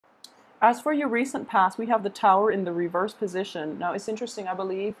As for your recent past, we have the Tower in the reverse position. Now, it's interesting. I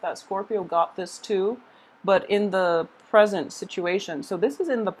believe that Scorpio got this too, but in the present situation. So this is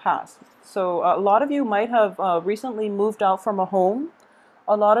in the past. So a lot of you might have recently moved out from a home.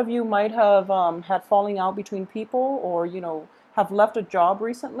 A lot of you might have had falling out between people, or have left a job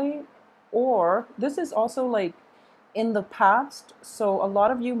recently. Or this is also like in the past. So a lot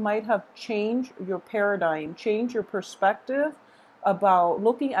of you might have changed your paradigm, changed your perspective about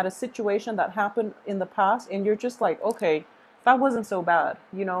looking at a situation that happened in the past, and you're just like, okay, that wasn't so bad.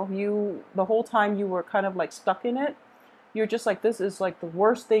 You the whole time you were kind of like stuck in it. You're just like, this is like the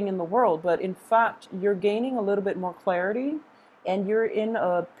worst thing in the world, but in fact, you're gaining a little bit more clarity, and you're in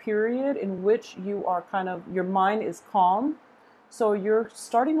a period in which you are kind of, your mind is calm, so you're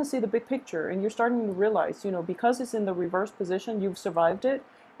starting to see the big picture, and you're starting to realize, because it's in the reverse position, you've survived it,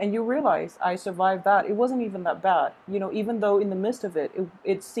 and you realize, I survived that. It wasn't even that bad, even though in the midst of it,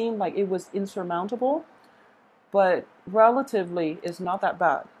 it seemed like it was insurmountable, but relatively is not that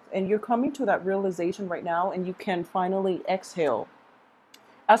bad. And you're coming to that realization right now, and you can finally exhale.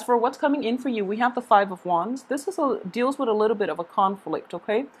 As for what's coming in for you, we have the Five of Wands. This deals with a little bit of a conflict,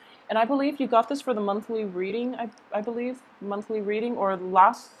 okay? And I believe you got this for the monthly reading, I believe, monthly reading, or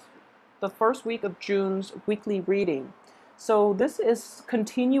the first week of June's weekly reading. So this is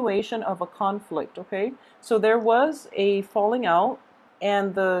continuation of a conflict, okay? So there was a falling out,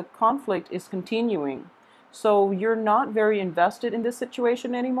 and the conflict is continuing. So you're not very invested in this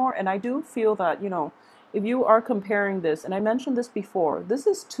situation anymore. And I do feel that, if you are comparing this, and I mentioned this before, this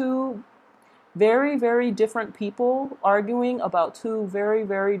is two very, very different people arguing about two very,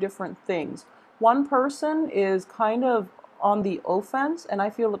 very different things. One person is kind of on the offense, and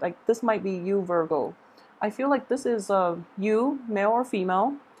I feel like this might be you, Virgo. I feel like this is you, male or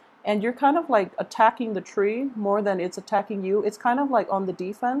female, and you're kind of like attacking the tree more than it's attacking you. It's kind of like on the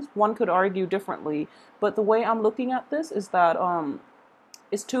defense. One could argue differently, but the way I'm looking at this is that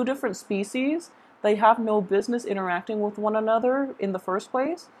it's two different species. They have no business interacting with one another in the first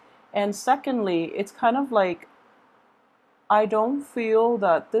place. And secondly, it's kind of like, I don't feel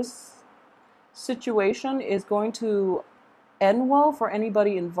that this situation is going to end well for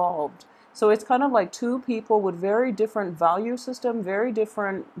anybody involved. So it's kind of like two people with very different value system, very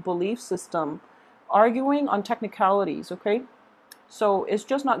different belief system, arguing on technicalities, okay? So it's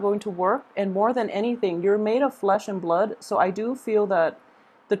just not going to work. And more than anything, you're made of flesh and blood. So I do feel that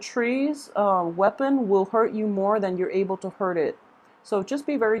the tree's weapon will hurt you more than you're able to hurt it. So just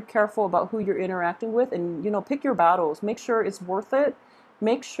be very careful about who you're interacting with, and pick your battles. Make sure it's worth it.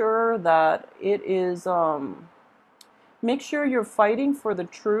 Make sure that it is make sure you're fighting for the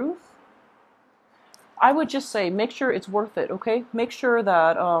truth. I would just say make sure it's worth it, okay? Make sure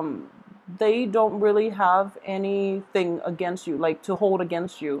that they don't really have anything against you, like to hold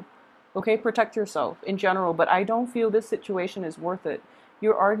against you. Okay, protect yourself in general, but I don't feel this situation is worth it.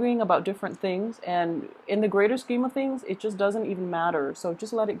 You're arguing about different things, and in the greater scheme of things, it just doesn't even matter. So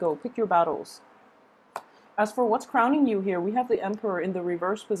just let it go. Pick your battles. As for what's crowning you here, we have the Emperor in the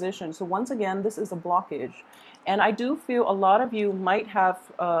reverse position. So once again, this is a blockage. And I do feel a lot of you might have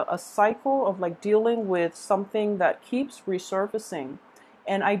a cycle of like dealing with something that keeps resurfacing.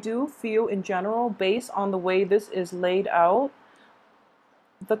 And I do feel in general, based on the way this is laid out,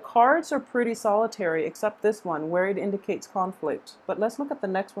 the cards are pretty solitary, except this one, where it indicates conflict. But let's look at the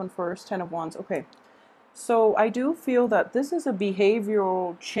next one first, Ten of Wands. Okay, so I do feel that this is a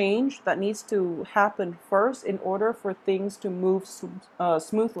behavioral change that needs to happen first in order for things to move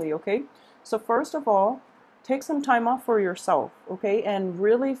smoothly, okay? So first of all, take some time off for yourself, okay? And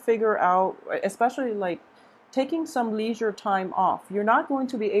really figure out, especially like taking some leisure time off. You're not going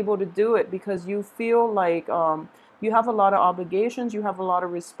to be able to do it because you feel like you have a lot of obligations, you have a lot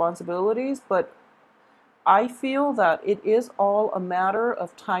of responsibilities, but I feel that it is all a matter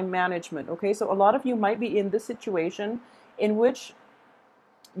of time management, okay? So a lot of you might be in this situation in which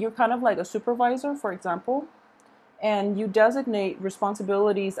you're kind of like a supervisor, for example, and you designate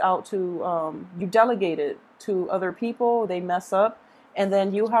responsibilities out to, you delegate it to other people, they mess up, and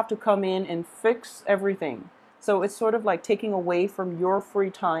then you have to come in and fix everything. So it's sort of like taking away from your free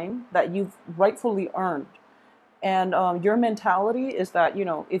time that you've rightfully earned. And your mentality is that,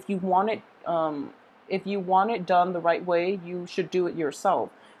 if you want it done the right way, you should do it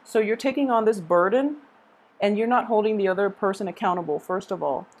yourself. So you're taking on this burden, and you're not holding the other person accountable, first of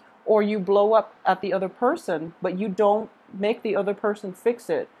all. Or you blow up at the other person, but you don't make the other person fix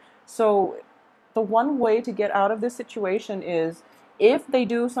it. So the one way to get out of this situation is, if they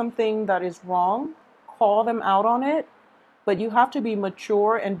do something that is wrong, call them out on it, but you have to be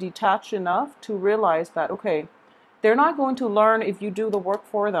mature and detached enough to realize that, okay, they're not going to learn if you do the work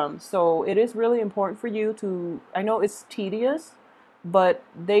for them. So it is really important for you to, I know it's tedious, but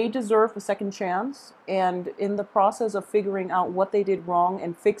they deserve a second chance. And in the process of figuring out what they did wrong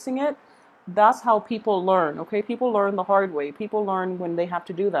and fixing it, that's how people learn, okay? People learn the hard way. People learn when they have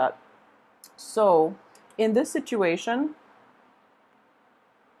to do that. So in this situation,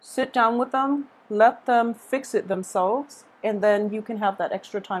 sit down with them, let them fix it themselves, and then you can have that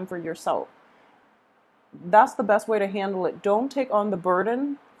extra time for yourself. That's the best way to handle it. Don't take on the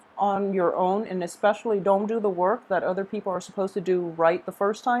burden on your own, and especially don't do the work that other people are supposed to do right the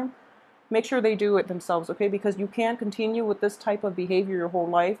first time. Make sure they do it themselves, okay? Because you can't continue with this type of behavior your whole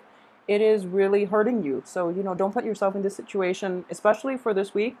life. It is really hurting you. So, don't put yourself in this situation, especially for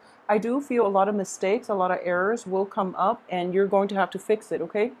this week. I do feel a lot of mistakes, a lot of errors will come up, and you're going to have to fix it,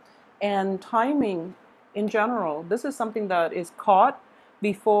 okay? And timing in general, this is something that is caught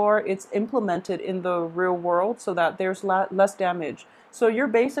before it's implemented in the real world so that there's less damage. So you're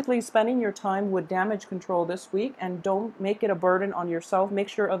basically spending your time with damage control this week, and don't make it a burden on yourself. Make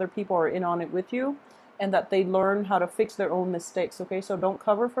sure other people are in on it with you and that they learn how to fix their own mistakes, okay? So don't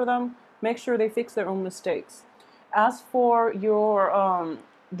cover for them. Make sure they fix their own mistakes. As for your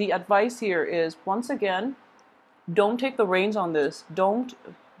the advice here is, once again, don't take the reins on this. Don't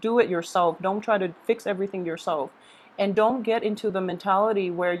do it yourself. Don't try to fix everything yourself. And don't get into the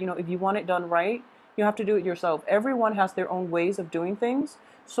mentality where, if you want it done right, you have to do it yourself. Everyone has their own ways of doing things.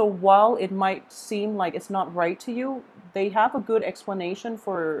 So while it might seem like it's not right to you, they have a good explanation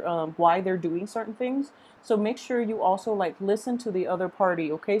for why they're doing certain things. So make sure you also listen to the other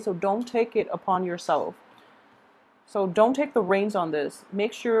party, okay? So don't take it upon yourself. So don't take the reins on this.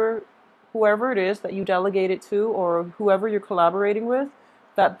 Make sure whoever it is that you delegate it to, or whoever you're collaborating with,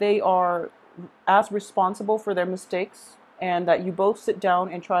 that they are as responsible for their mistakes, and that you both sit down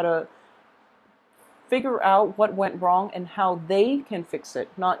and try to figure out what went wrong and how they can fix it,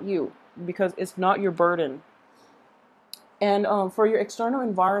 not you, because it's not your burden. And for your external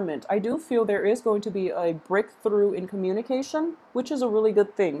environment, I do feel there is going to be a breakthrough in communication, which is a really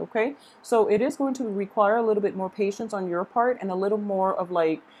good thing, okay? So it is going to require a little bit more patience on your part, and a little more of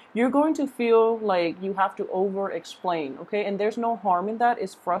you're going to feel like you have to over explain, okay? And there's no harm in that.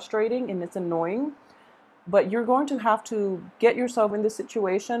 It's frustrating and it's annoying, but you're going to have to get yourself in this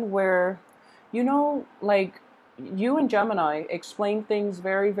situation where, you and Gemini explain things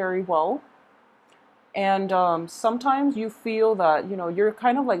very, very well. And sometimes you feel that, you're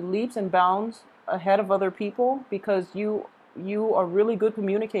kind of leaps and bounds ahead of other people because you are really good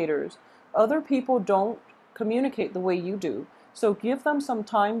communicators. Other people don't communicate the way you do. So give them some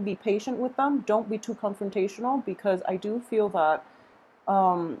time, be patient with them. Don't be too confrontational, because I do feel that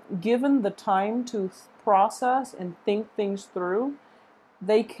given the time to process and think things through,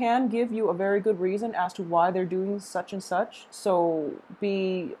 they can give you a very good reason as to why they're doing such and such. So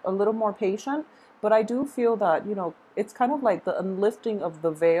be a little more patient. But I do feel that, it's kind of like the unlifting of the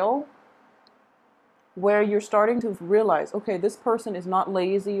veil, where you're starting to realize, okay, this person is not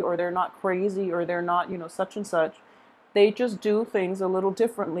lazy, or they're not crazy, or they're not, such and such. They just do things a little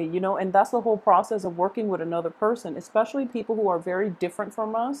differently, and that's the whole process of working with another person, especially people who are very different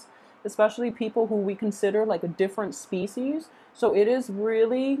from us, especially people who we consider like a different species. So it is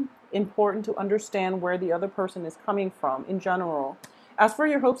really important to understand where the other person is coming from in general. As for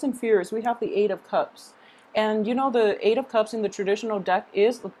your hopes and fears, we have the Eight of Cups. And the Eight of Cups in the traditional deck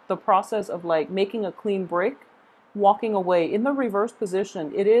is the process of making a clean break, walking away. In the reverse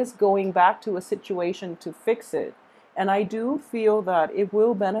position, it is going back to a situation to fix it. And I do feel that it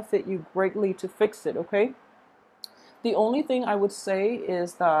will benefit you greatly to fix it, okay? The only thing I would say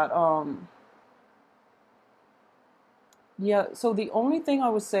is that, so the only thing I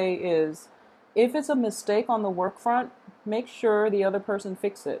would say is, if it's a mistake on the work front, make sure the other person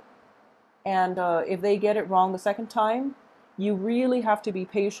fix it. And if they get it wrong the second time, you really have to be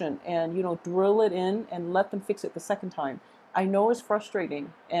patient and, drill it in and let them fix it the second time. I know it's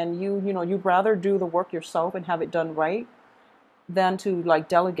frustrating, and you'd rather do the work yourself and have it done right than to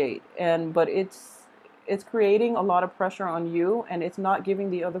delegate. But it's creating a lot of pressure on you, and it's not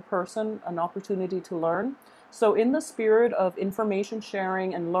giving the other person an opportunity to learn. So in the spirit of information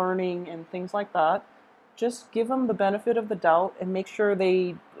sharing and learning and things like that, just give them the benefit of the doubt and make sure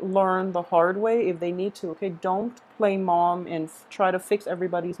they learn the hard way if they need to, okay? Don't play mom and try to fix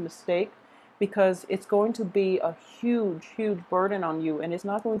everybody's mistake, because it's going to be a huge, huge burden on you, and it's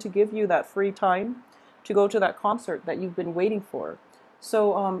not going to give you that free time to go to that concert that you've been waiting for.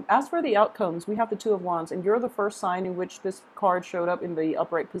 So as for the outcomes, we have the Two of Wands, and you're the first sign in which this card showed up in the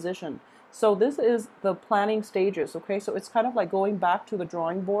upright position. So this is the planning stages, okay? So it's kind of like going back to the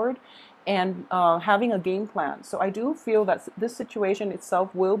drawing board and having a game plan. So I do feel that this situation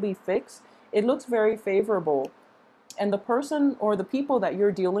itself will be fixed. It looks very favorable, and the person or the people that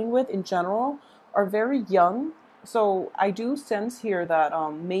you're dealing with in general are very young. So I do sense here that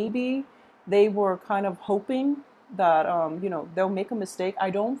maybe they were kind of hoping that they'll make a mistake. I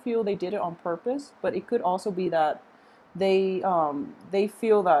don't feel they did it on purpose, but it could also be that they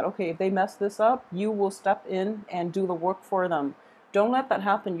feel that, okay, if they mess this up, you will step in and do the work for them. Don't let that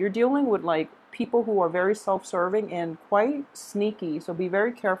happen. You're dealing with like people who are very self-serving and quite sneaky, so be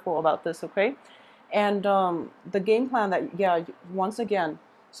very careful about this, okay? And the game plan that, yeah, once again,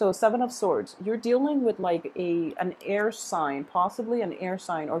 so Seven of Swords, you're dealing with like an air sign, possibly an air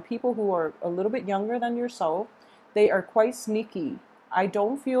sign, or people who are a little bit younger than yourself. They are quite sneaky. I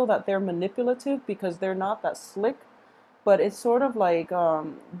don't feel that they're manipulative because they're not that slick, but it's sort of like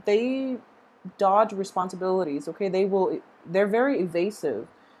they dodge responsibilities. Okay, they're very evasive,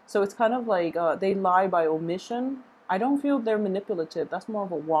 so it's kind of like they lie by omission. I don't feel they're manipulative. That's more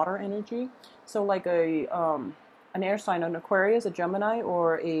of a water energy. So like a an air sign, an Aquarius, a Gemini,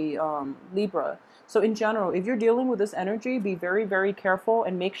 or a Libra. So in general, if you're dealing with this energy, be very, very careful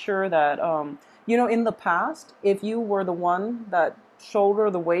and make sure that in the past, if you were the one that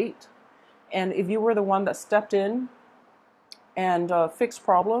shouldered the weight, and if you were the one that stepped in and fix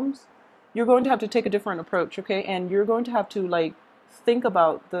problems, you're going to have to take a different approach, okay? And you're going to have to like think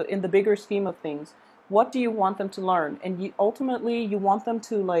about in the bigger scheme of things, what do you want them to learn? And ultimately, you want them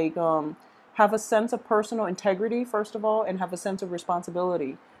to like have a sense of personal integrity first of all, and have a sense of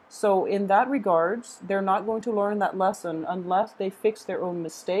responsibility. So in that regards, they're not going to learn that lesson unless they fix their own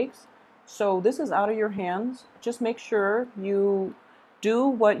mistakes. So this is out of your hands. Just make sure you do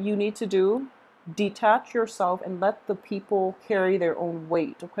what you need to do, detach yourself, and let the people carry their own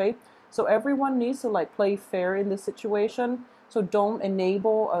weight, okay? So everyone needs to like play fair in this situation. So don't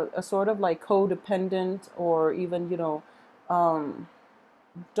enable a sort of like codependent, or even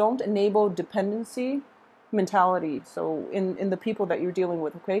don't enable dependency mentality, so in the people that you're dealing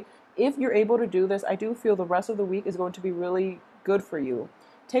with, okay? If you're able to do this, I do feel the rest of the week is going to be really good for you.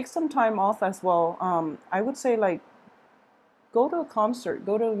 Take some time off as well. I would say like go to a concert,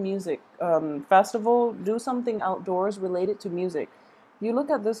 go to a music festival, do something outdoors related to music. You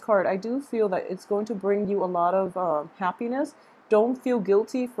look at this card, I do feel that it's going to bring you a lot of happiness. Don't feel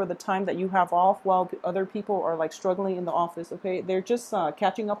guilty for the time that you have off while other people are like struggling in the office, okay? They're just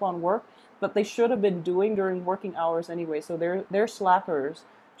catching up on work, but they should have been doing during working hours anyway, so they're slackers.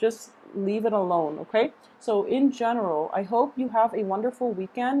 Just leave it alone, okay? So in general, I hope you have a wonderful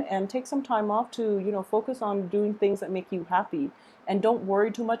weekend and take some time off to, focus on doing things that make you happy. And don't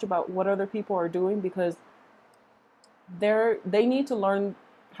worry too much about what other people are doing, because they need to learn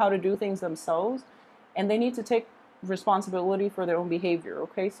how to do things themselves, and they need to take responsibility for their own behavior,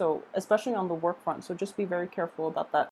 okay? So especially on the work front. So just be very careful about that.